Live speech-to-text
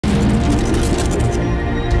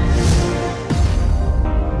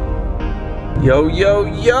Yo, yo,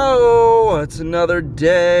 yo! It's another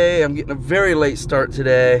day. I'm getting a very late start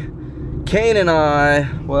today. Kane and I,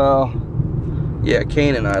 well, yeah,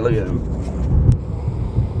 Kane and I, look at him.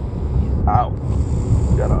 Ow.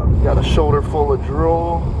 Got a shoulder full of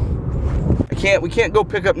drool. We can't go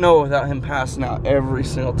pick up Noah without him passing out every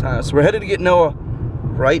single time. So we're headed to get Noah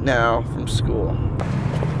right now from school.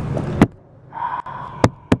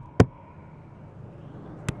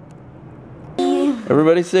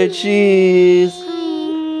 Everybody say cheese.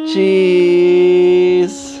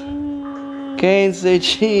 Cheese. Kane, say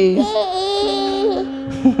cheese.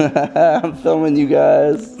 I'm filming you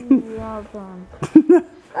guys.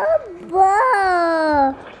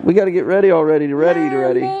 We gotta get ready already. Ready.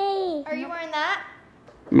 Are you wearing that?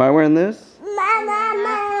 Am I wearing this?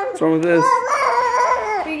 What's wrong with this?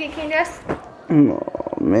 Will you get Kane dressed? Oh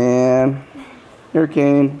man. Here,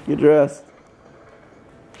 Kane, get dressed.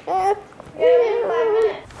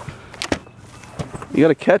 You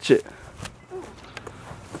gotta catch it.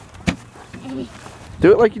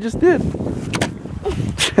 Do it like you just did.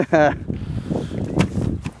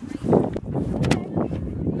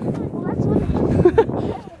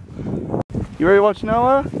 You ready to watch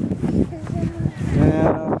Noah?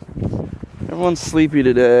 Yeah. Everyone's sleepy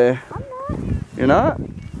today. I'm not. You're not?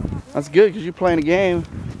 That's good because you're playing a game.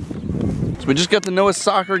 So we just got the Noah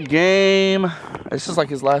soccer game. This is like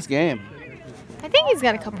his last game. I think he's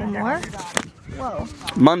got a couple more. Whoa.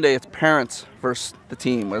 Monday it's parents versus the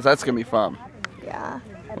team. That's gonna be fun. Yeah.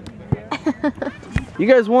 You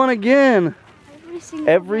guys won again.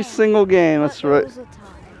 Every single game. That's right.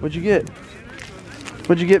 What'd you get?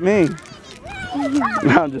 What'd you get me?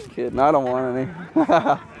 No, I'm just kidding. I don't want any.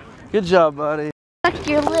 Good job, buddy. Stuck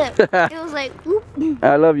your lip. It was like, whoop.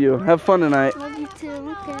 I love you. Have fun tonight. Love you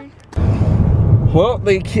too. Okay. Well,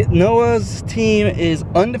 Noah's team is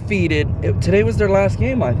undefeated. Today was their last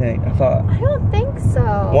game, I think. I thought. I don't think so.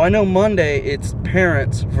 Well, I know Monday it's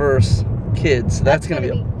parents versus kids. So that's gonna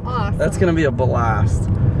be awesome. That's gonna be a blast.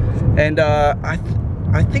 And I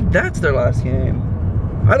think that's their last game.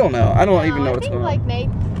 I don't know. I don't even know what's going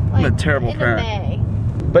on. I'm a terrible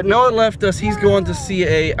parent. But Noah left us. He's going to see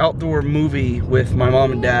a outdoor movie with my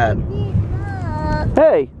mom and dad.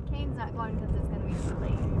 Hey. Kane's not going because it's gonna be so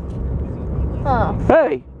late. Oh.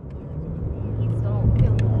 Hey. He still don't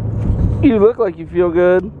feel good. You look like you feel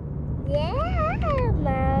good. Yeah,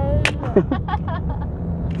 Mom.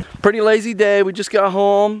 Pretty lazy day. We just got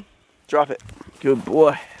home. Drop it. Good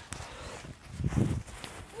boy.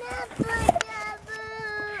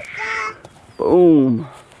 Boom.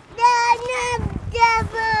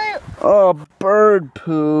 Oh, bird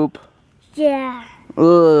poop. Yeah.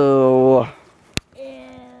 Oh.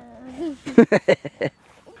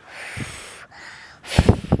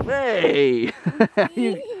 Hey.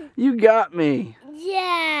 you got me.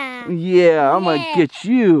 Yeah. Yeah, I'm gonna get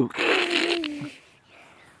you.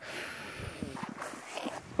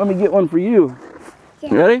 Let me get one for you. You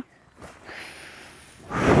ready?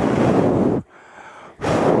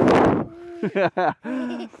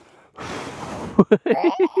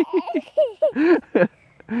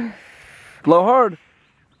 Blow hard.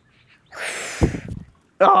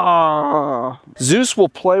 Ah. Zeus will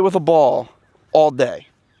play with a ball all day,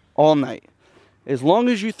 all night. As long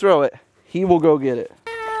as you throw it, he will go get it.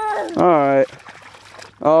 All right.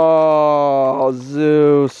 Oh,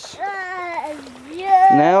 Zeus.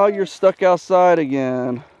 Now you're stuck outside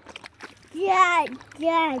again. Yeah,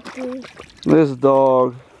 dude. This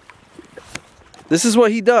dog. This is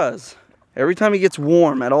what he does. Every time he gets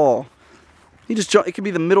warm at all, he just jump. It could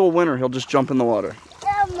be the middle of winter. He'll just jump in the water.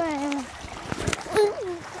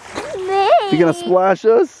 Is he gonna splash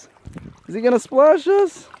us? Is he gonna splash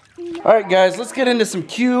us? All right, guys. Let's get into some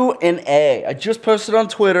Q&A. I just posted on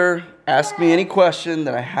Twitter. Ask me any question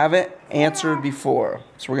that I haven't answered before.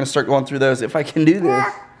 So we're gonna start going through those. If I can do this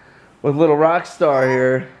with little Rockstar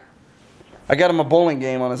here. I got him a bowling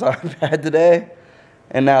game on his iPad today,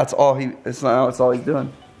 and now it's all it's all he's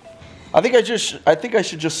doing. I think I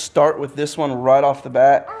should just start with this one right off the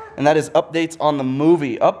bat, and that is updates on the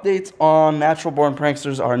movie. Updates on Natural Born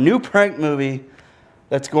Pranksters, our new prank movie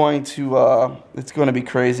that's going to it's going to be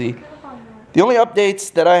crazy. The only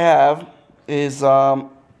updates that I have is it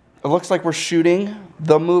looks like we're shooting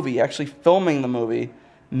the movie, actually filming the movie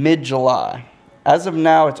mid-July. As of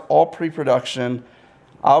now, it's all pre-production.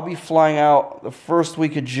 I'll be flying out the first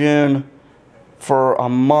week of June for a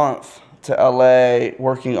month to LA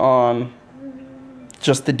working on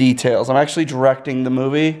just the details. I'm actually directing the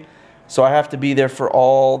movie, so I have to be there for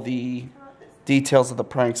all the details of the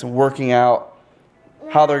pranks and working out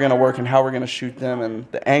how they're going to work and how we're going to shoot them and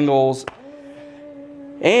the angles.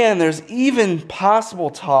 And there's even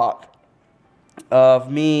possible talk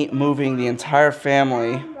of me moving the entire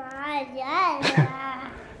family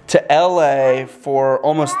to LA for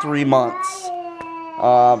almost 3 months.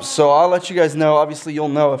 So I'll let you guys know. Obviously, you'll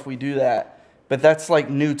know if we do that. But that's like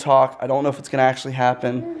new talk. I don't know if it's going to actually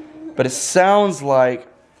happen. But it sounds like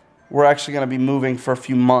we're actually going to be moving for a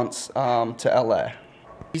few months to LA.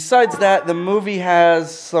 Besides that, the movie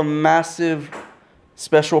has some massive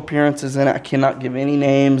special appearances in it. I cannot give any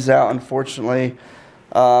names out, unfortunately.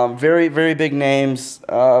 Very, very big names.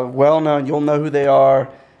 Well known. You'll know who they are.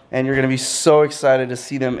 And you're going to be so excited to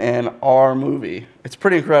see them in our movie. It's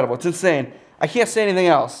pretty incredible. It's insane. I can't say anything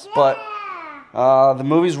else. But the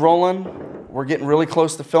movie's rolling. We're getting really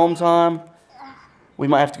close to film time. We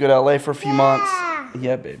might have to go to LA for a few months.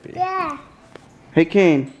 Yeah, baby. Yeah. Hey,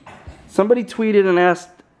 Kane. Somebody tweeted and asked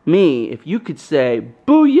me if you could say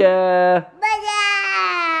booyah.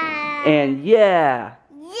 Booyah. And yeah.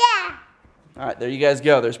 Yeah. All right, there you guys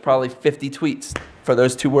go. There's probably 50 tweets for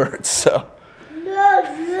those 2 words. So.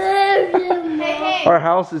 Hey. Our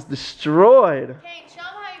house is destroyed. Hey, show them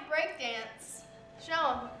how you break dance.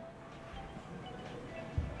 Show them.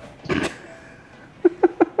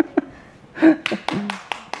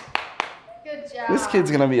 Good job. This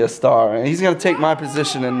kid's gonna be a star, and he's gonna take my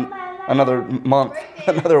position in another month,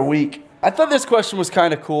 another week. I thought this question was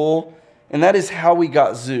kind of cool, and that is how we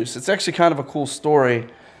got Zeus. It's actually kind of a cool story.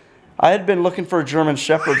 I had been looking for a German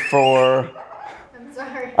Shepherd for... I'm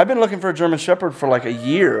sorry. I've been looking for a German Shepherd for like a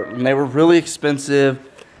year, and they were really expensive,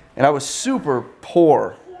 and I was super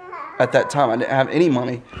poor at that time. I didn't have any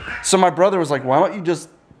money. So my brother was like, why don't you just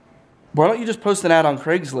post an ad on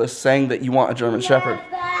Craigslist saying that you want a German Shepherd?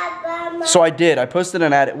 So I did. I posted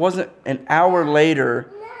an ad. It wasn't an hour later,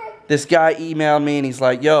 this guy emailed me and he's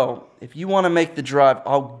like, yo, if you want to make the drive,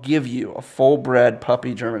 I'll give you a full-bred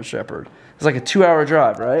puppy German Shepherd. It's like a 2-hour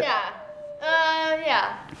drive, right? Yeah.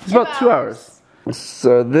 Yeah. It's about 2 hours.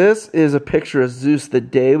 So this is a picture of Zeus the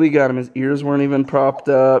day we got him. His ears weren't even propped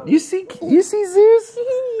up. You see Zeus?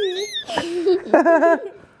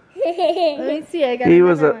 Let me see. I got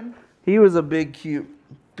He was a big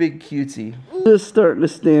cutie. Just starting to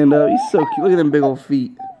stand up. He's so cute. Look at them big old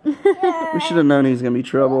feet. We should have known he was gonna be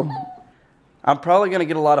trouble. I'm probably gonna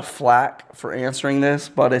get a lot of flack for answering this,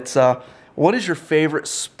 but it's what is your favorite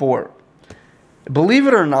sport? Believe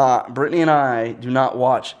it or not, Brittany and I do not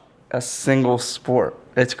watch a single sport.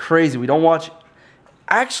 It's crazy. We don't watch.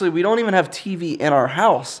 Actually, we don't even have TV in our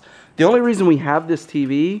house. The only reason we have this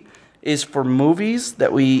TV is for movies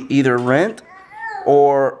that we either rent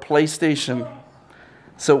or PlayStation.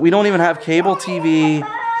 So we don't even have cable TV.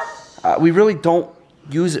 We really don't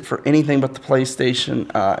use it for anything but the PlayStation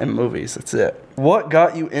and movies. That's it. What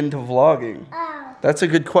got you into vlogging? That's a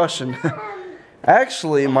good question.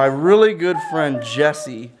 Actually, my really good friend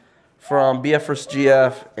Jesse from BF vs.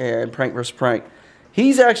 GF and Prank vs. Prank,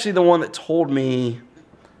 he's actually the one that told me,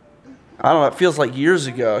 I don't know, it feels like years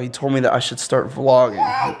ago, he told me that I should start vlogging.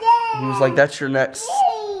 He was like, that's your next...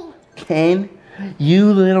 Kane,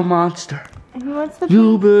 you little monster. He wants the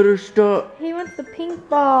You better stop. He wants the pink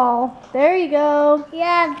ball. There you go.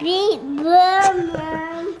 Yeah, pink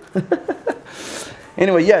ball.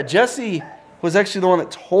 Anyway, yeah, Jesse was actually the one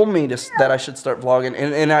that told me that I should start vlogging.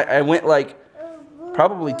 And I went like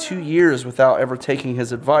probably 2 years without ever taking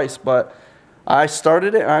his advice. But I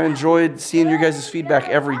started it, and I enjoyed seeing your guys' feedback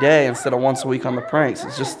every day instead of once a week on the pranks.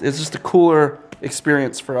 It's just a cooler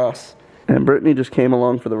experience for us. And Brittany just came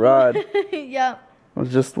along for the ride. Yep. It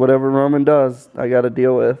was just whatever Roman does, I got to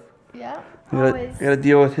deal with. Yeah. I got to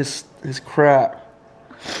deal with his crap.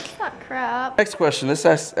 It's not crap. Next question. This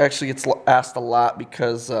actually gets asked a lot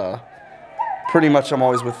because pretty much I'm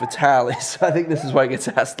always with Vitaly, so I think this is why it gets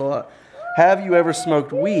asked a lot. Have you ever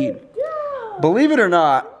smoked weed? Believe it or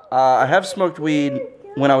not, I have smoked weed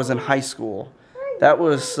when I was in high school. That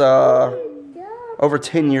was over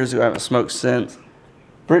 10 years ago. I haven't smoked since.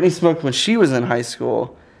 Brittany smoked when she was in high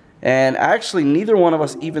school. And actually, neither one of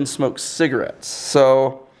us even smoked cigarettes.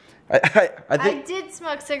 So, I think... I did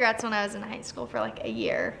smoke cigarettes when I was in high school for like a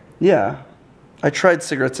year. Yeah. I tried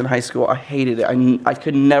cigarettes in high school. I hated it. I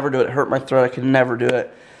could never do it. It hurt my throat. I could never do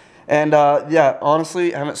it. And, yeah,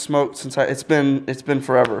 honestly, I haven't smoked since it's been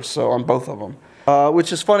forever, so on both of them.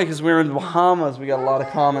 Which is funny because we were in the Bahamas. We got a lot of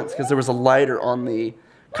comments because there was a lighter on the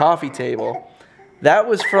coffee table. That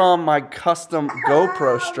was from my custom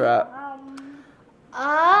GoPro strap.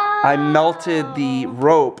 I melted the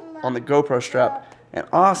rope on the GoPro strap, and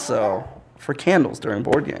also for candles during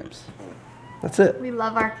board games. That's it. We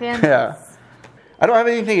love our candles. Yeah. I don't have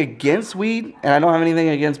anything against weed, and I don't have anything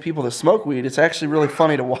against people that smoke weed. It's actually really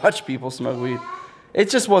funny to watch people smoke weed. It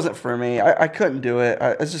just wasn't for me. I couldn't do it.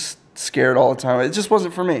 I was just scared all the time. It just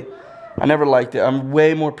wasn't for me. I never liked it. I'm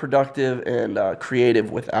way more productive and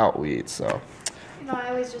creative without weed, so. You know, I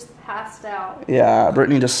always just passed out. Yeah,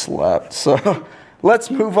 Brittany just slept. So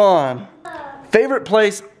let's move on. Favorite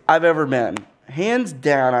place I've ever been. Hands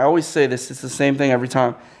down, I always say this, it's the same thing every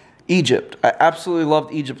time. Egypt. I absolutely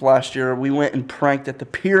loved Egypt last year. We went and pranked at the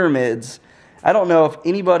pyramids. I don't know if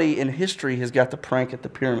anybody in history has got to prank at the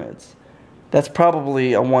pyramids. That's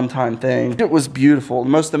probably a one-time thing. It was beautiful. The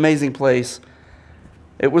most amazing place.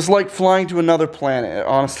 It was like flying to another planet. It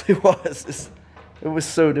honestly was. It was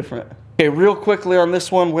so different. Okay, real quickly on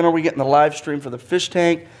this one, when are we getting the live stream for the fish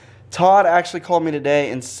tank? Todd actually called me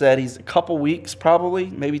today and said he's a couple weeks, probably,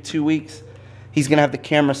 maybe 2 weeks. He's gonna have the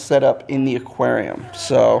camera set up in the aquarium.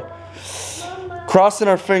 So, crossing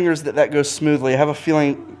our fingers that that goes smoothly. I have a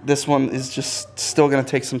feeling this one is just still gonna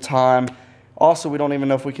take some time. Also, we don't even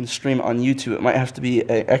know if we can stream on YouTube. It might have to be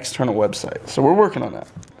an external website. So we're working on that.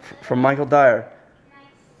 From Michael Dyer.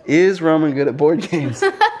 Is Roman good at board games?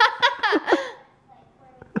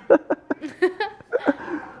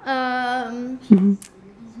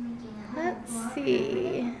 Let's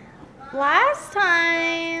see. Last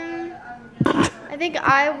time, I think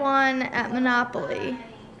I won at Monopoly.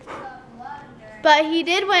 But he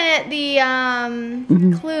did win at the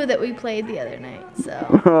Clue that we played the other night,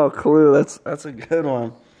 so. Oh, Clue, that's a good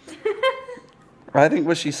one. I think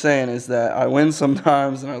what she's saying is that I win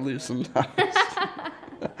sometimes and I lose sometimes.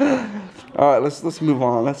 All right, let's move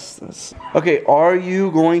on. Let's. Okay, are you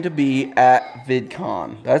going to be at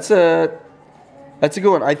VidCon? That's a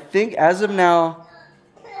good one. I think as of now,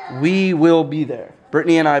 we will be there.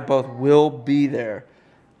 Brittany and I both will be there.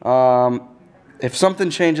 If something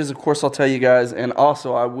changes, of course, I'll tell you guys. And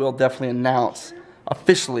also, I will definitely announce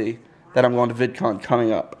officially that I'm going to VidCon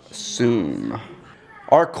coming up soon.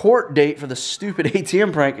 Our court date for the stupid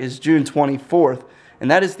ATM prank is June 24th. And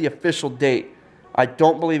that is the official date. I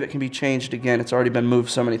don't believe it can be changed again. It's already been moved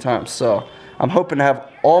so many times. So I'm hoping to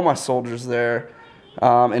have all my soldiers there.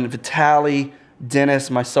 And Vitaly, Dennis,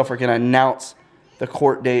 myself are going to announce the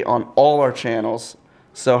court date on all our channels.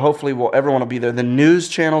 So hopefully everyone will be there. The news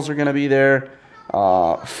channels are going to be there.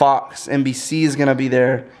 Fox, NBC is going to be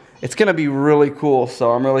there. It's going to be really cool.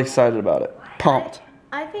 So I'm really excited about it. Pumped.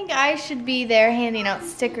 I think I should be there handing out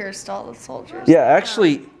stickers to all the soldiers. Yeah,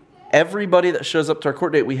 actually, everybody that shows up to our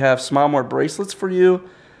court date, we have Smile More bracelets for you.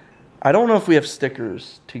 I don't know if we have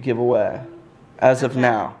stickers to give away as of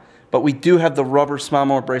now. But we do have the rubber Smile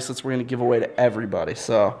More bracelets we're going to give away to everybody.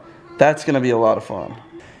 So that's going to be a lot of fun.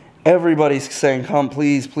 Everybody's saying, come,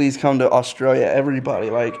 please come to Australia. Everybody,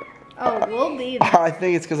 like. Oh, we'll be there. I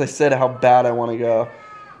think it's because I said how bad I want to go.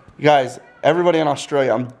 You guys, everybody in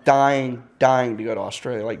Australia, I'm dying to go to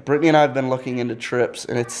Australia. Like, Brittany and I have been looking into trips,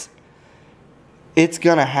 and it's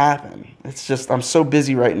going to happen. It's just, I'm so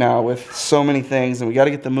busy right now with so many things, and we got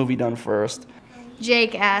to get the movie done first.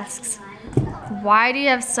 Jake asks, why do you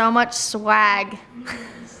have so much swag?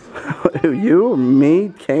 You or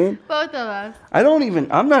me, Kane? Both of us.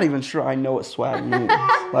 I'm not even sure I know what swag means.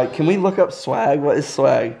 Like, can we look up swag? What is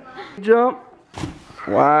swag? Jump.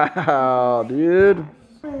 Wow, dude.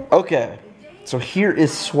 Okay, so here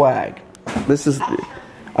is swag.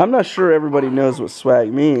 I'm not sure everybody knows what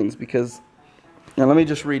swag means because, now let me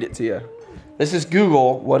just read it to you. This is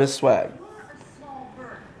Google, what is swag?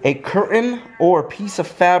 A curtain or piece of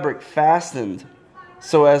fabric fastened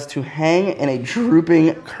so as to hang in a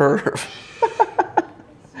drooping curve.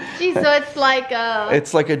 Geez, so it's like a...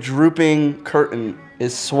 It's like a drooping curtain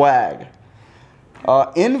is swag.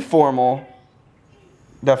 Informal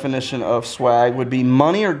definition of swag would be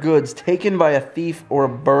money or goods taken by a thief or a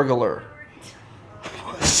burglar.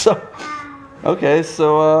 So, okay,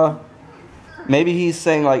 so maybe he's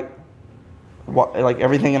saying like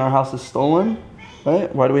everything in our house is stolen,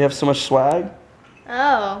 right? Why do we have so much swag?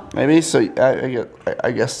 Oh. Maybe, so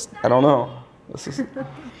I guess, I don't know.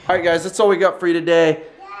 Alright guys, that's all we got for you today.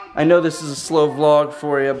 I know this is a slow vlog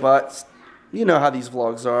for you, but you know how these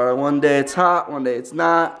vlogs are. One day it's hot, one day it's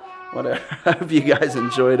not. Whatever. I hope you guys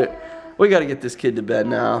enjoyed it. We gotta get this kid to bed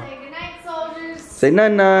now. Say goodnight, soldiers. Say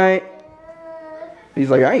night-night. He's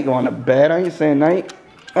like, I ain't going to bed. I ain't saying night.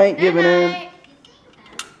 I ain't giving in.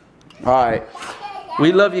 Alright.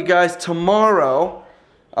 We love you guys. Tomorrow,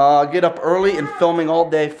 get up early and filming all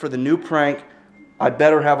day for the new prank. I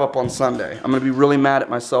better have up on Sunday. I'm going to be really mad at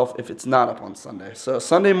myself if it's not up on Sunday. So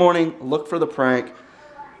Sunday morning, look for the prank.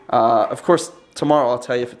 Of course, tomorrow I'll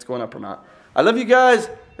tell you if it's going up or not. I love you guys.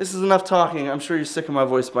 This is enough talking. I'm sure you're sick of my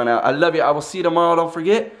voice by now. I love you. I will see you tomorrow. Don't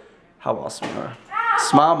forget how awesome you are.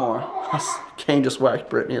 Smile more. Kane just whacked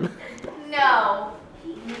Brittany. No.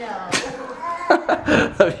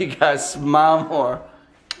 Love you guys. Smile more.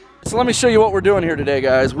 So let me show you what we're doing here today,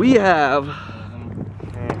 guys. We have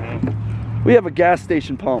a gas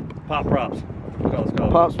station pump. Pop props.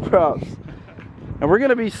 Pops props. And we're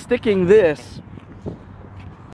gonna be sticking this